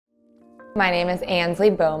My name is Ansley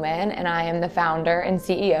Bowman, and I am the founder and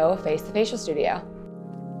CEO of Face the Facial Studio.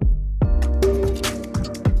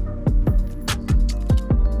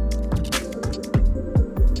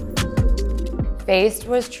 Face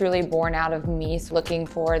was truly born out of me looking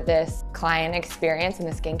for this client experience in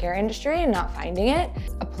the skincare industry and not finding it.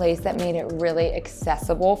 A place that made it really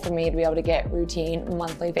accessible for me to be able to get routine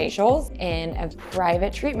monthly facials in a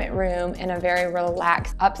private treatment room in a very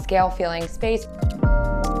relaxed, upscale feeling space.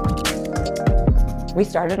 We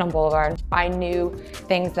started on Boulevard. I knew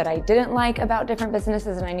things that I didn't like about different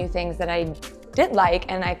businesses, and I knew things that I did like,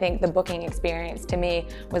 and I think the booking experience to me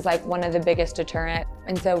was like one of the biggest deterrent.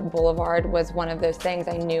 And so Boulevard was one of those things.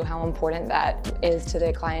 I knew how important that is to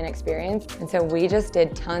the client experience. And so we just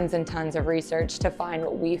did tons and tons of research to find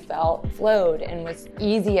what we felt flowed and was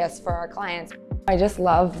easiest for our clients. I just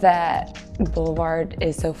love that Boulevard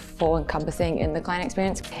is so full encompassing in the client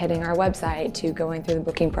experience, hitting our website to going through the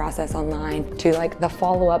booking process online to like the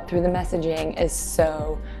follow-up through the messaging is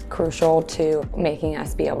so crucial to making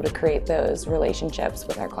us be able to create those relationships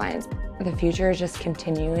with our clients. The future is just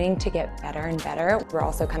continuing to get better and better. We're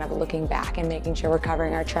also kind of looking back and making sure we're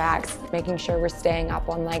covering our tracks, making sure we're staying up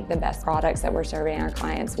on like the best products that we're serving our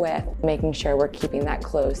clients with, making sure we're keeping that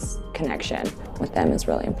close connection with them is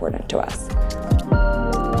really important to us.